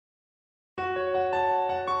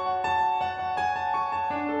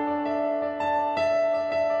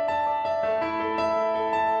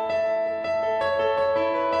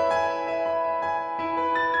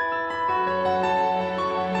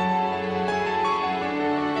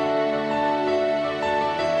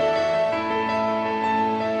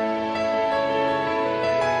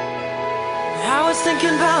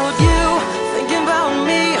thinking about you, thinking about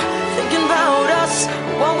me, thinking about us,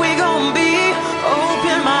 what we gon' be.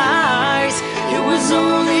 Open my eyes, it was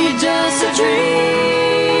only just a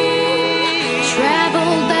dream. Travel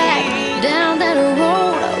back down that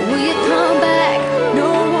road, will you come back? No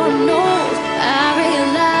one knows, I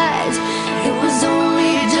realize it was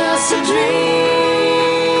only just a dream.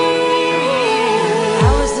 I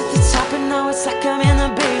was at the top and now it's like I'm in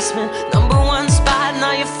the basement. Number one spot,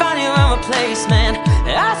 now you're finding my replacement.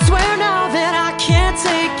 I swear now that I can't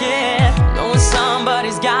take it, knowing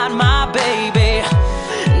somebody's got my baby.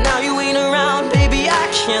 Now you ain't around, baby, I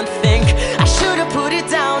can't think. I should've put it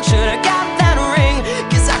down, should've got that ring,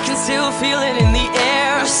 'cause I can still feel it in the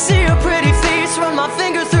air. See your pretty face, run my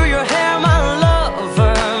finger through your hair. My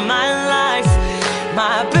lover, my life,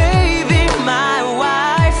 my baby, my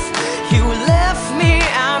wife. You left me,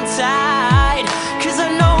 I'm tied, 'cause I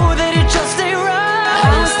know that it just ain't right. I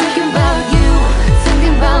was thinking about you,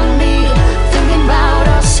 thinking about me, thinking about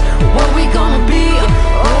us, what we gonna be.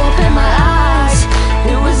 Open my eyes,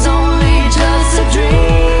 it was only just a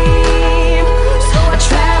dream. So I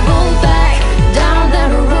traveled back down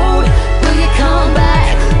that road, will you come back?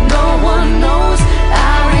 No one knows,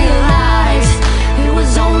 I realized it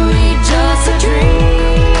was only just a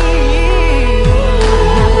dream.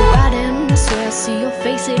 I've been riding this way, I see your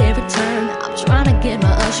face at every turn. I'm trying to get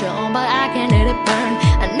my usher on, but I can't let it burn.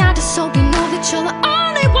 And I just hope we know each other